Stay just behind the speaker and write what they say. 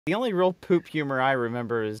The only real poop humor I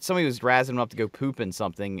remember is somebody was razzing him up to go poop in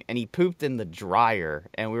something, and he pooped in the dryer,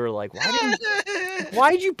 and we were like, why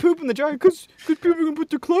did you poop in the dryer? Because people are gonna put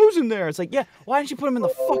their clothes in there. It's like, yeah, why didn't you put them in the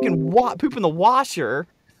fucking poop in the washer?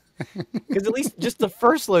 Because at least just the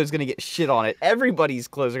first load is gonna get shit on it. Everybody's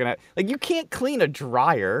clothes are gonna like you can't clean a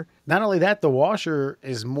dryer. Not only that, the washer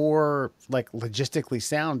is more like logistically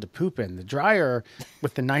sound to poop in. The dryer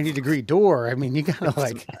with the 90-degree door, I mean, you gotta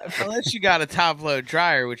like. Unless you got a top load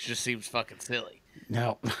dryer, which just seems fucking silly.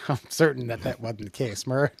 No, I'm certain that wasn't the case,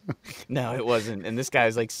 Murr. No, it wasn't. And this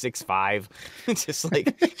guy's like 6'5", just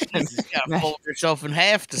like You gotta fold yourself in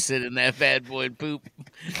half to sit in that bad boy and poop.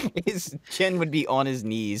 his chin would be on his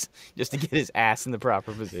knees just to get his ass in the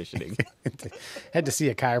proper positioning. Had to see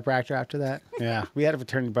a chiropractor after that. Yeah, we had a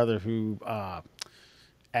fraternity brother who,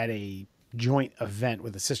 at a joint event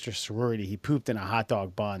with a sister sorority, he pooped in a hot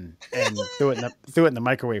dog bun and threw it in the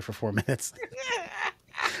microwave for 4 minutes.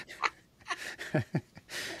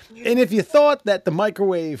 And if you thought that the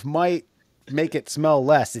microwave might make it smell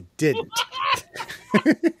less, it didn't.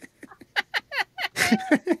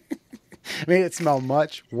 Made it smell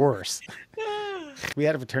much worse. We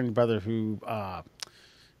had a fraternity brother who,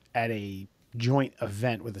 at a joint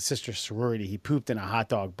event with a sister sorority, he pooped in a hot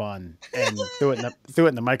dog bun and threw it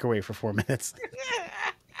in the microwave for 4 minutes.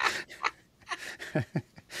 And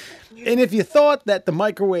if you thought that the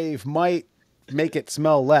microwave might make it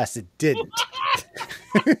smell less, it didn't.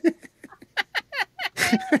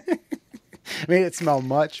 Made it smell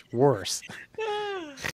much worse.